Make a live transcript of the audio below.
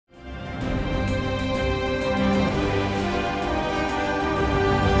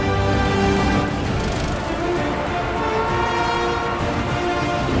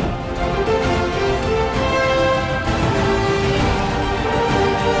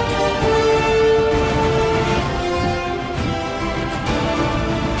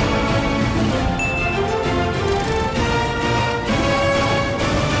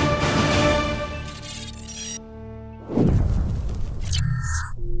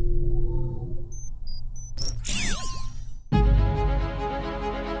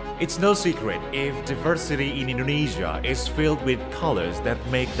It's no secret if diversity in Indonesia is filled with colors that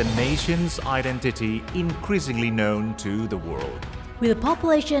make the nation's identity increasingly known to the world. With a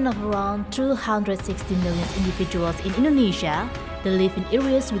population of around 260 million individuals in Indonesia, they live in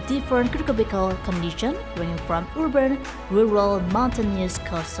areas with different geographical conditions, ranging from urban, rural, mountainous,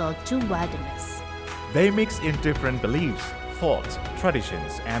 coastal to wilderness. They mix in different beliefs, thoughts,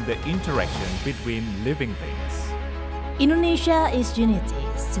 traditions, and the interaction between living things. Indonesia is unity,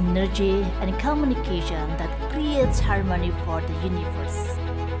 synergy, and communication that creates harmony for the universe.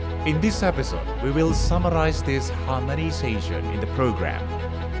 In this episode, we will summarize this harmonization in the program.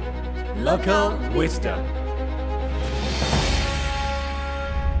 Local Wisdom.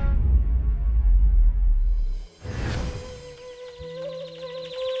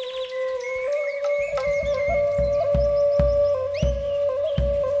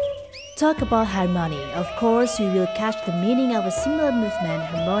 Talk about harmony. Of course, we will catch the meaning of a similar movement,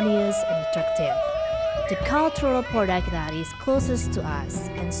 harmonious and attractive. The cultural product that is closest to us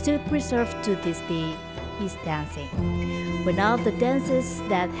and still preserved to this day is dancing. One of the dances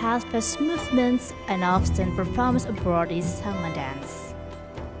that has fast movements and often performed abroad is Saman dance.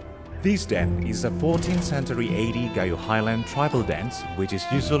 This dance is a 14th century AD Gayo Highland tribal dance which is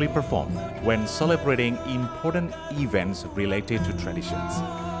usually performed when celebrating important events related to traditions.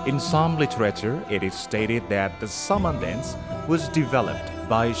 In some literature, it is stated that the Saman dance was developed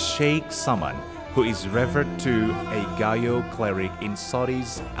by Sheikh Saman, who is referred to a Gayo cleric in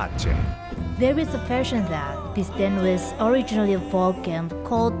Southeast Aceh. There is a version that this dance was originally a folk game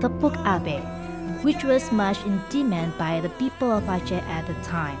called Tepuk Abe, which was much in demand by the people of Aceh at the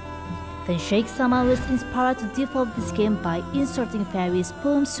time. Then Sheikh Saman was inspired to develop this game by inserting various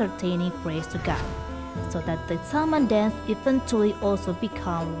poems pertaining praise to God, so that the Saman dance eventually also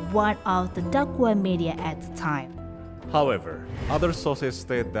became one of the dakwah media at the time. However, other sources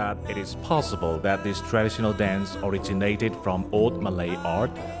state that it is possible that this traditional dance originated from Old Malay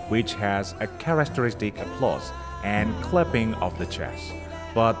art, which has a characteristic applause and clapping of the chest.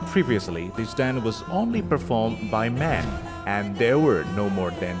 But previously, this dance was only performed by men, and there were no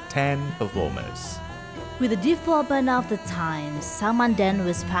more than 10 performers. With the development of the time, Saman dance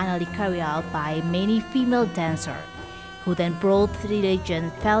was finally carried out by many female dancers, who then brought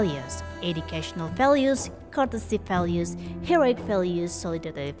religion values, educational values, courtesy values, heroic values,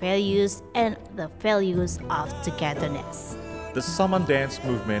 solidarity values, and the values of togetherness. The Saman dance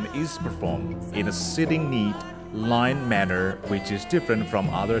movement is performed in a sitting neat, line manner which is different from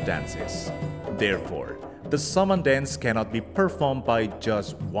other dances. Therefore, the Saman dance cannot be performed by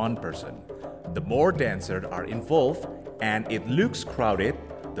just one person. The more dancers are involved and it looks crowded,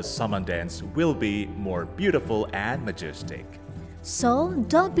 the Saman dance will be more beautiful and majestic. So,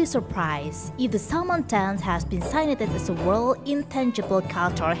 don't be surprised if the Saman dance has been signed as a World Intangible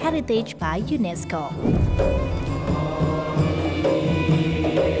Cultural Heritage by UNESCO.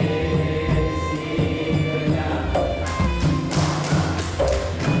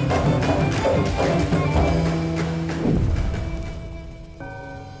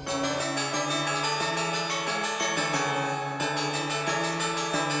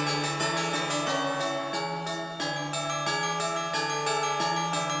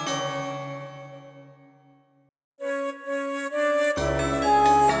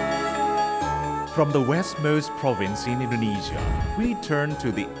 From the westmost province in Indonesia, we turn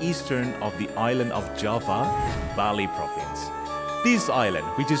to the eastern of the island of Java, Bali province. This island,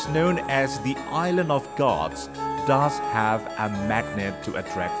 which is known as the Island of Gods, does have a magnet to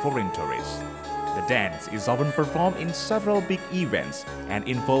attract foreign tourists. The dance is often performed in several big events and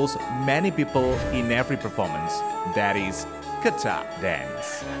involves many people in every performance, that is, Kecak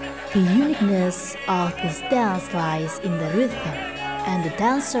dance. The uniqueness of this dance lies in the rhythm and the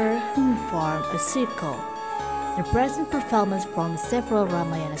dancer who form a circle. The present performance from several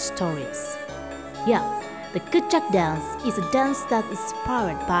Ramayana stories. Yeah, the Kecak dance is a dance that is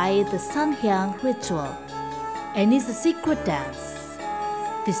inspired by the Sanghyang ritual and is a secret dance.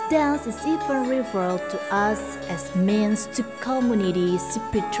 This dance is even referred to us as means to community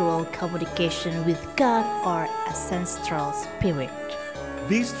spiritual communication with God or ancestral spirit.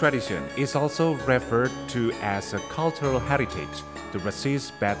 This tradition is also referred to as a cultural heritage to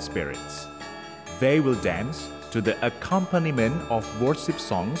resist bad spirits. They will dance to the accompaniment of worship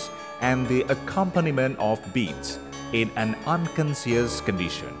songs and the accompaniment of beats in an unconscious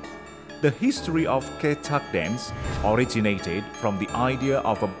condition. The history of Kecak dance originated from the idea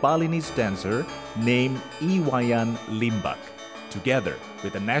of a Balinese dancer named Iwayan Limbak, together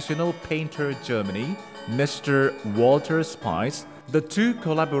with a national painter Germany, Mr. Walter Spies. The two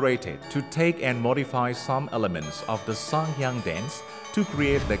collaborated to take and modify some elements of the Sanghyang dance to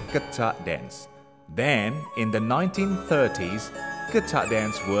create the Kecak dance. Then, in the 1930s, Kecak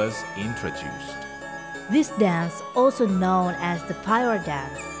dance was introduced. This dance, also known as the fire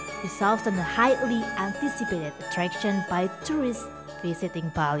dance, is often a highly anticipated attraction by tourists visiting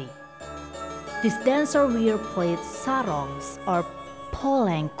Bali. These dancers wear plaid sarongs or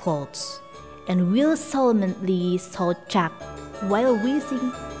poleng clothes and will solemnly shout chak while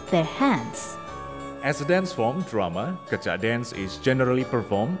raising their hands. As a dance form drama, Kecak dance is generally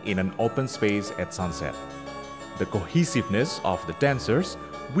performed in an open space at sunset. The cohesiveness of the dancers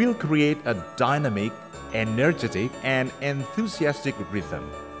will create a dynamic, energetic, and enthusiastic rhythm,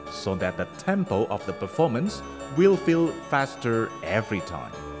 so that the tempo of the performance will feel faster every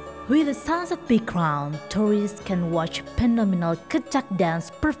time. With a sunset background, tourists can watch phenomenal Kecak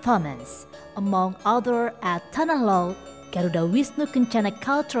dance performance, among others at Tanah Lot, Garuda Wisnu Kencana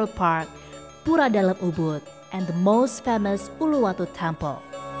Cultural Park, Pura Dalam Ubud, and the most famous Uluwatu Temple.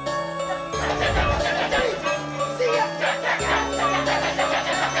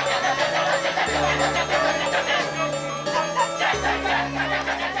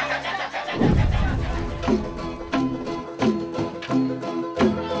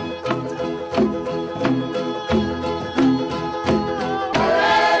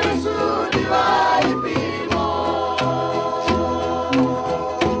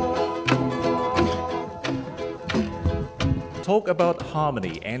 Talk about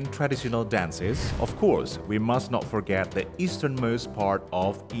harmony and traditional dances, of course, we must not forget the easternmost part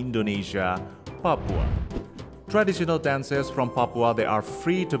of Indonesia, Papua. Traditional dances from Papua that are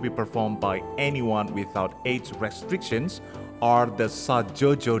free to be performed by anyone without age restrictions are the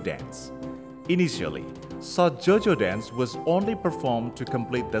Sajojo dance. Initially, Sajojo dance was only performed to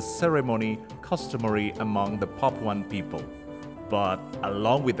complete the ceremony customary among the Papuan people. But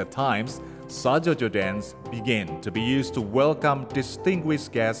along with the times, Sajojo dance began to be used to welcome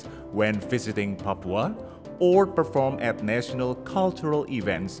distinguished guests when visiting Papua or perform at national cultural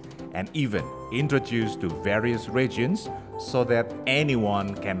events and even introduced to various regions so that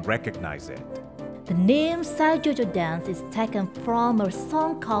anyone can recognize it. The name Sajojo dance is taken from a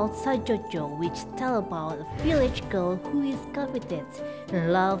song called Sajojo, which tells about a village girl who is coveted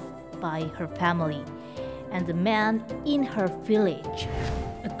and loved by her family and the man in her village.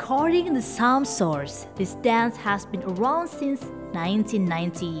 According to some source, this dance has been around since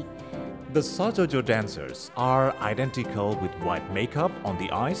 1990. The Sajojo dancers are identical with white makeup on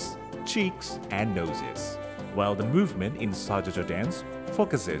the eyes, cheeks, and noses, while the movement in Sajojo dance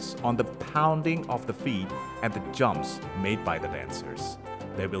focuses on the pounding of the feet and the jumps made by the dancers.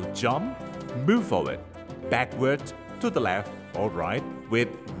 They will jump, move forward, backward, to the left or right with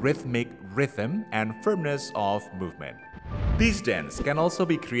rhythmic rhythm and firmness of movement. This dance can also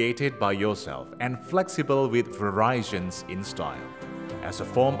be created by yourself and flexible with variations in style, as a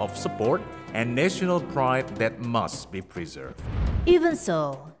form of support and national pride that must be preserved. Even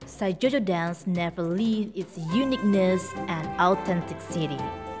so, Sajojo dance never leaves its uniqueness and authenticity.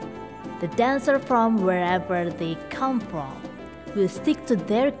 The dancer from wherever they come from will stick to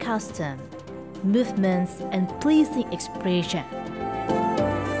their custom, movements, and pleasing expression.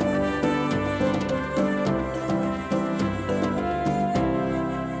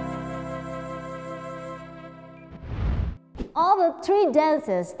 All the three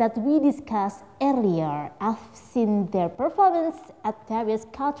dances that we discussed earlier, I've seen their performance at various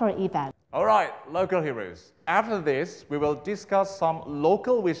cultural events. Alright, local heroes. After this, we will discuss some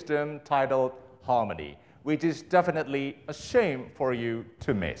local wisdom titled Harmony, which is definitely a shame for you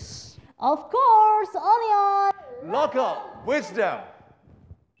to miss. Of course, only on Local Wisdom!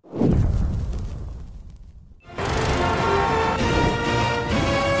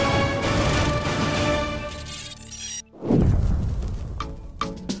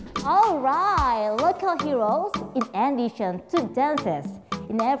 Alright, local heroes, in addition to dances,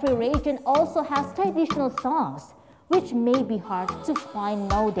 in every region also has traditional songs, which may be hard to find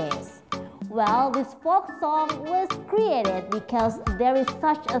nowadays. Well, this folk song was created because there is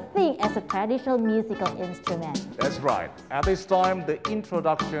such a thing as a traditional musical instrument. That's right. At this time, the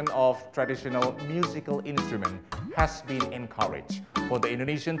introduction of traditional musical instrument has been encouraged for the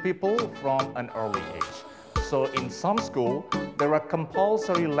Indonesian people from an early age. So in some schools, there are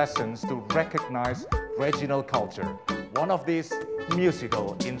compulsory lessons to recognize regional culture, one of these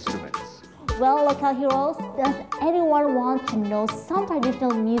musical instruments. Well, local heroes, does anyone want to know some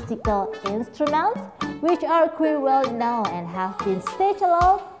traditional musical instruments which are quite well known and have been staged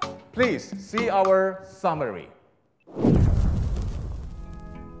alone? Please see our summary.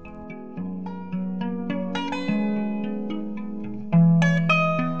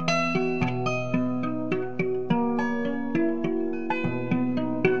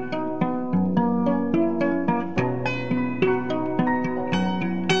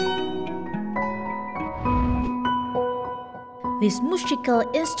 This musical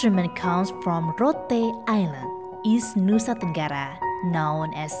instrument comes from Rote Island, East Nusa Tenggara,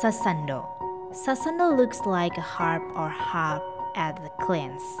 known as sasando. Sasando looks like a harp or harp at the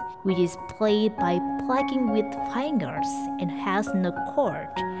cleans, which is played by plucking with fingers and has no chord.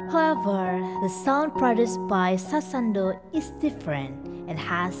 However, the sound produced by sasando is different and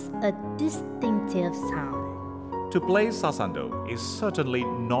has a distinctive sound. To play sasando is certainly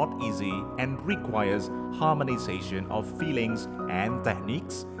not easy and requires harmonization of feelings and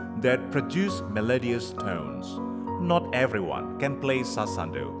techniques that produce melodious tones. Not everyone can play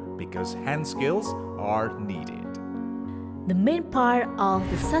sasando because hand skills are needed. The main part of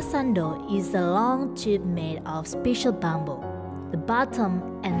the sasando is a long tube made of special bamboo. The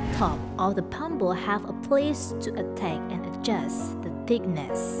bottom and top of the bamboo have a place to attack and adjust the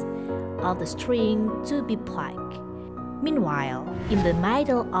thickness of the string to be plucked. Meanwhile, in the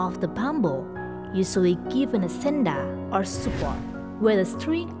middle of the bamboo, usually given a senda or support, where the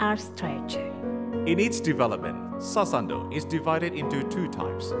strings are stretched. In its development, sasando is divided into two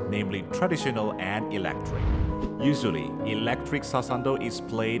types, namely traditional and electric. Usually, electric sasando is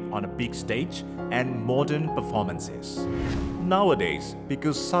played on a big stage and modern performances. Nowadays,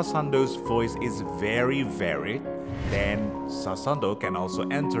 because sasando's voice is very varied, then sasando can also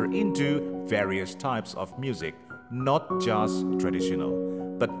enter into various types of music, not just traditional,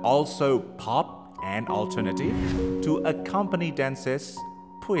 but also pop and alternative to accompany dances,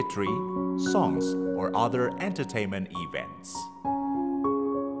 poetry, songs, or other entertainment events.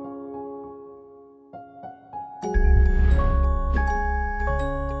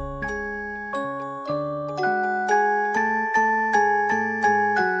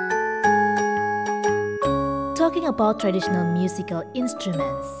 Talking about traditional musical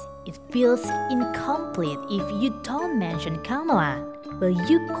instruments, it feels incomplete if you don't mention gamelan. Well,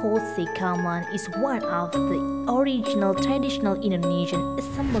 you could say gamelan is one of the original traditional Indonesian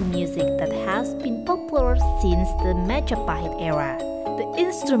ensemble music that has been popular since the Majapahit era. The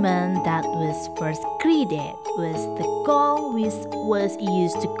instrument that was first created was the gong, which was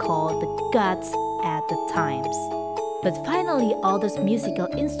used to call the gods at the times. But finally, other musical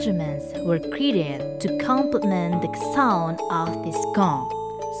instruments were created to complement the sound of this gong,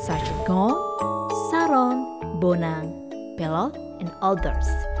 such as gong, saron, bonang, pelot, and others,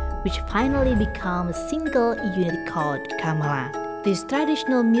 which finally become a single unit called gamelan. This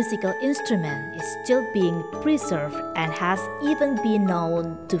traditional musical instrument is still being preserved and has even been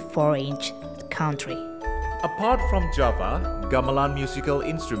known to foreign countries. Apart from Java, gamelan musical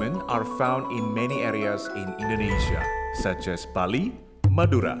instruments are found in many areas in Indonesia, such as Bali,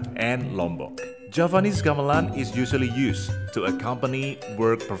 Madura, and Lombok. Javanese gamelan is usually used to accompany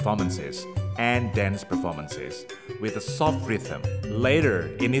work performances and dance performances with a soft rhythm.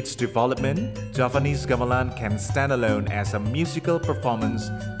 Later in its development, Javanese gamelan can stand alone as a musical performance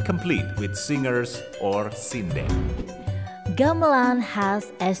complete with singers or sinden. Gamelan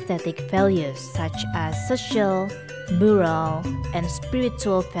has aesthetic values such as social, moral, and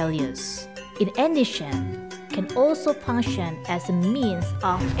spiritual values. In addition, can also function as a means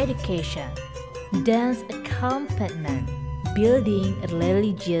of education, dance accompaniment, building a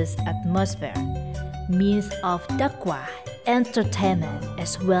religious atmosphere, means of dakwah, entertainment,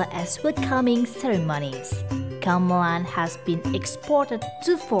 as well as welcoming ceremonies. Gamelan has been exported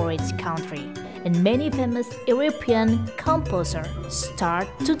to foreign countries, and many famous European composers start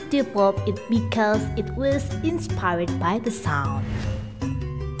to develop it because it was inspired by the sound.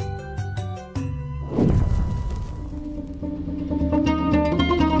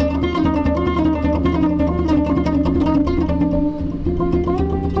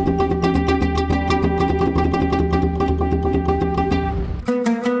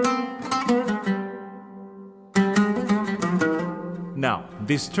 Now,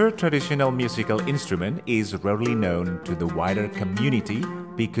 this third traditional musical instrument is rarely known to the wider community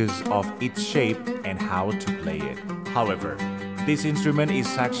because of its shape and how to play it. However, this instrument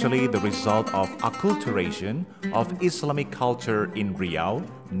is actually the result of acculturation of Islamic culture in Riau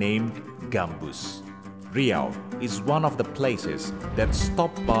named gambus. Riau is one of the places that's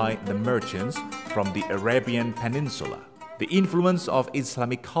stopped by the merchants from the Arabian Peninsula. The influence of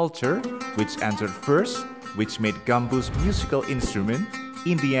Islamic culture, which entered first, which made gambus musical instrument,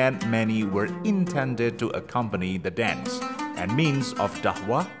 in the end many were intended to accompany the dance and means of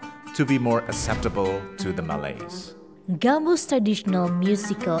dahwah to be more acceptable to the Malays. Gambus traditional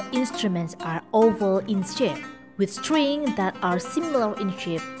musical instruments are oval in shape, with strings that are similar in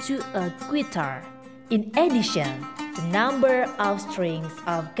shape to a guitar. In addition, the number of strings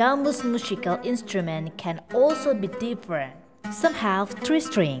of gambus musical instrument can also be different. Some have 3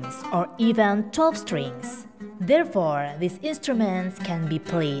 strings or even 12 strings. Therefore, these instruments can be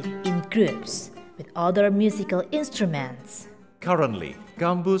played in groups with other musical instruments. Currently,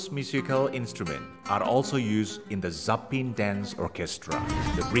 Gambus musical instruments are also used in the Zapin Dance Orchestra.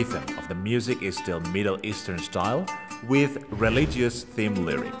 The rhythm of the music is still Middle Eastern style with religious theme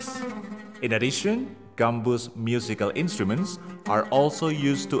lyrics. In addition, Gambus musical instruments are also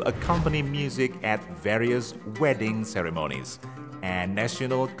used to accompany music at various wedding ceremonies and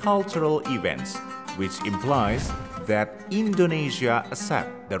national cultural events, which implies that Indonesia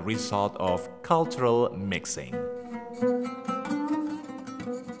accepts the result of cultural mixing.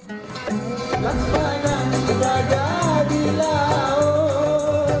 Laksanan berada di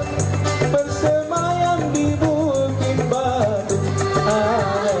laut, bersemayam di bukit batu.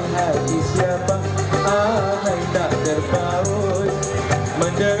 Ahai hati siapa, ahai tak terpaut,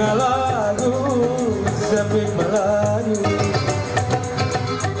 mendengar lagu sambil melaju.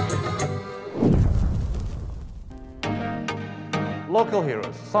 Local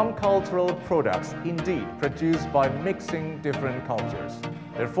heroes, some cultural products indeed produced by mixing different cultures.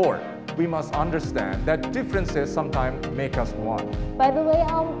 Therefore, we must understand that differences sometimes make us one. By the way,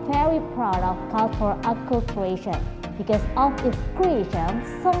 I'm very proud of cultural acculturation. Because of its creation,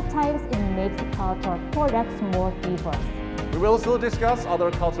 sometimes it makes cultural products more diverse. We will still discuss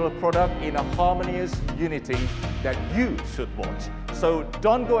other cultural products in a harmonious unity that you should watch. So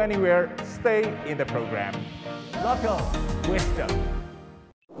don't go anywhere, stay in the program. Local wisdom.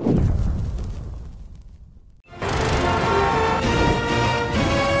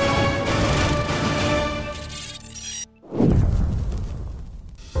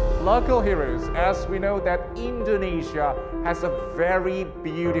 Local heroes, as we know that Indonesia has a very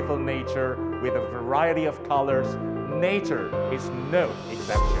beautiful nature with a variety of colors. Nature is no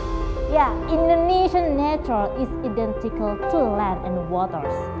exception. Yeah, Indonesian nature is identical to land and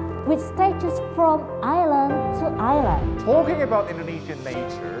waters, which stretches from island to island. Talking about Indonesian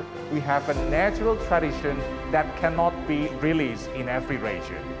nature, we have a natural tradition that cannot be released in every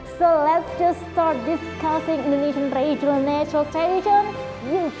region. So let's just start discussing Indonesian regional natural tradition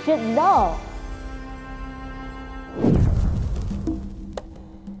you should know.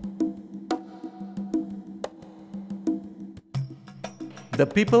 The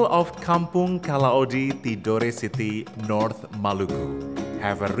people of Kampung Kalaodi, Tidore City, North Maluku,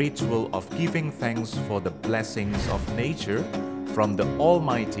 have a ritual of giving thanks for the blessings of nature from the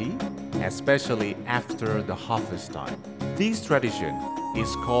Almighty, especially after the harvest time. This tradition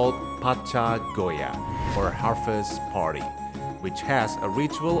is called Paca Goya, or harvest party, which has a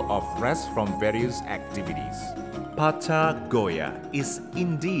ritual of rest from various activities. Paca Goya is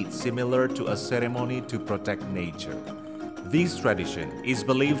indeed similar to a ceremony to protect nature. This tradition is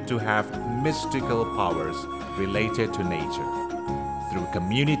believed to have mystical powers related to nature through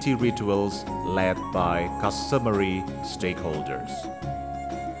community rituals led by customary stakeholders.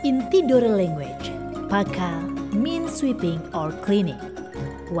 In Tidore language, Paca means sweeping or cleaning,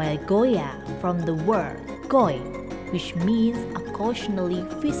 while Goya from the word Goy, which means occasionally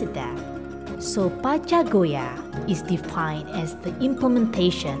visitor. So Paca Goya is defined as the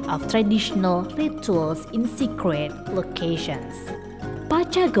implementation of traditional rituals in secret locations.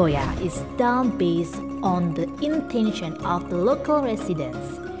 Paca Goya is done based on the intention of the local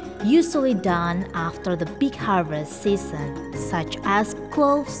residents, usually done after the big harvest season, such as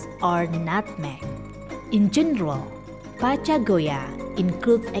cloves or nutmeg. In general, Paca Goya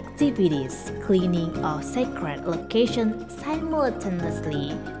includes activities cleaning of sacred locations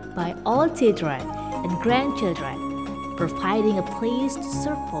simultaneously by all children and grandchildren, providing a place to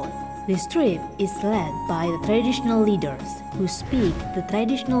serve food. This trip is led by the traditional leaders who speak the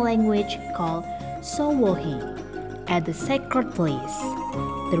traditional language called Sawohi at the sacred place.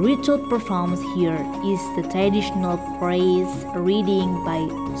 The ritual performed here is the traditional praise reading by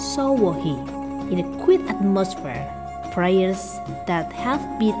Sawohi in a quiet atmosphere. Prayers that have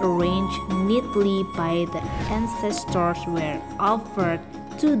been arranged neatly by the ancestors were offered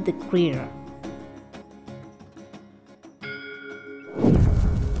to the creator.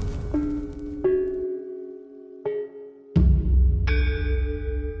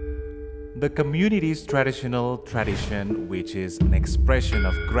 The community's traditional tradition, which is an expression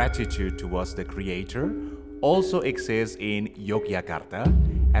of gratitude towards the Creator, also exists in Yogyakarta,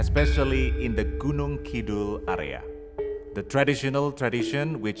 especially in the Gunung Kidul area. The traditional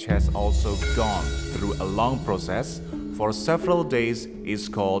tradition, which has also gone through a long process for several days, is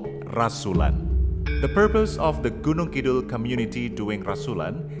called Rasulan. The purpose of the Gunung Kidul community doing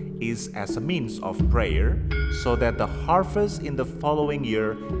Rasulan is as a means of prayer so that the harvest in the following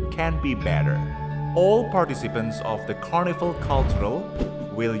year can be better. All participants of the carnival cultural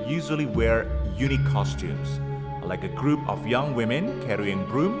will usually wear unique costumes, like a group of young women carrying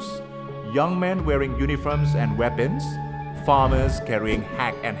brooms, young men wearing uniforms and weapons, farmers carrying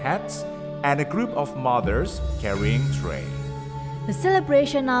hack and hats, and a group of mothers carrying tray. The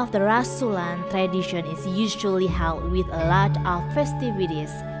celebration of the Rasulan tradition is usually held with a lot of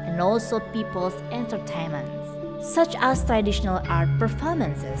festivities and also people's entertainments, such as traditional art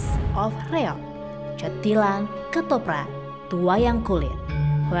performances of reog, jatilan, ketoprak, to wayang kulit.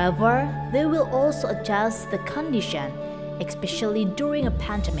 However, they will also adjust the condition, especially during a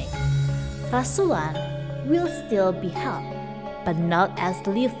pandemic. Rasulan will still be held, but not as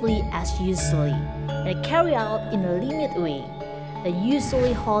lively as usually, and carried out in a limited way. They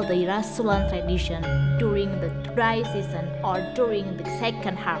usually hold the Rasulan tradition during the dry season or during the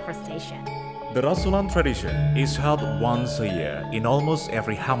second harvest season. The Rasulan tradition is held once a year in almost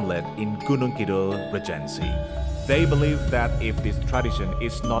every hamlet in Gunung Kidul Regency. They believe that if this tradition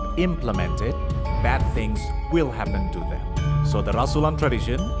is not implemented, bad things will happen to them. So the Rasulan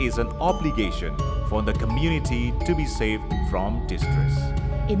tradition is an obligation for the community to be saved from distress.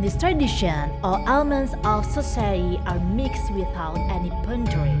 In this tradition, all elements of society are mixed without any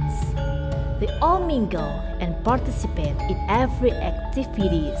boundaries. They all mingle and participate in every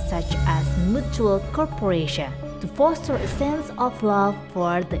activity such as mutual cooperation to foster a sense of love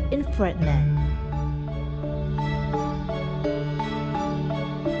for the environment.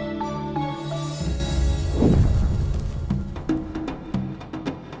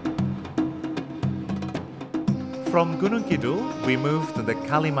 From Gunung Kidul, we move to the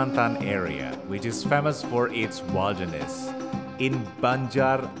Kalimantan area, which is famous for its wilderness. In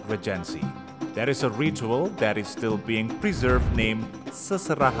Banjar Regency, there is a ritual that is still being preserved named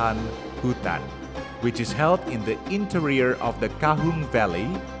Seserahan Hutan, which is held in the interior of the Kahung Valley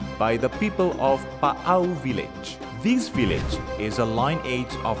by the people of Pa'au village. This village is a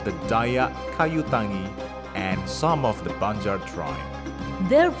lineage of the Dayak Kayutangi and some of the Banjar tribe.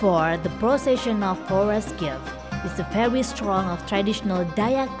 Therefore, the procession of forest gift is a very strong of traditional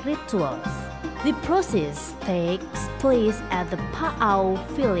Dayak rituals. The process takes place at the Pa'au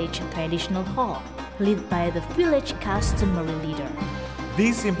village traditional hall, led by the village customary leader.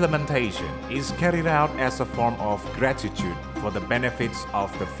 This implementation is carried out as a form of gratitude for the benefits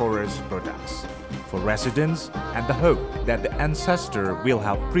of the forest products, for residents, and the hope that the ancestor will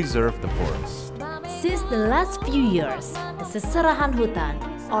help preserve the forest. Since the last few years, the Seserahan Hutan,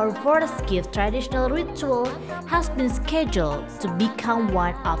 or forest gift traditional ritual, has been scheduled to become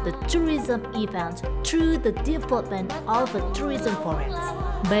one of the tourism events through the development of a tourism forest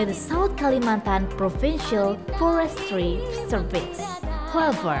by the South Kalimantan Provincial Forestry Service.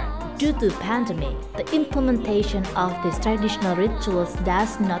 However, due to the pandemic, the implementation of these traditional rituals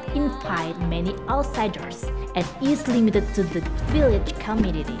does not invite many outsiders and is limited to the village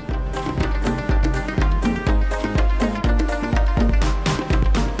community.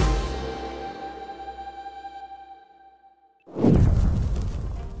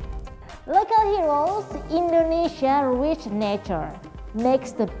 Local heroes, Indonesia rich nature,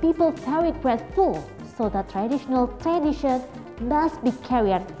 makes the people very grateful, so the traditional tradition must be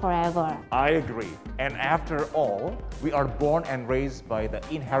carried forever. I agree. And after all, we are born and raised by the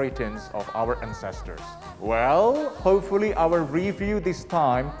inheritance of our ancestors. Well, hopefully our review this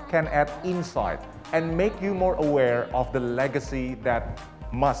time can add insight and make you more aware of the legacy that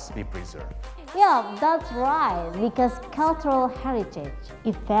must be preserved. Yeah, that's right, because cultural heritage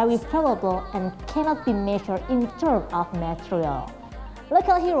is very valuable and cannot be measured in terms of material.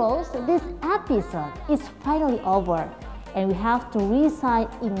 Local heroes, this episode is finally over and we have to resign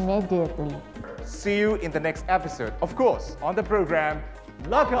immediately. See you in the next episode, of course, on the program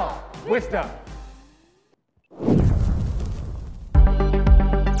Local Wisdom.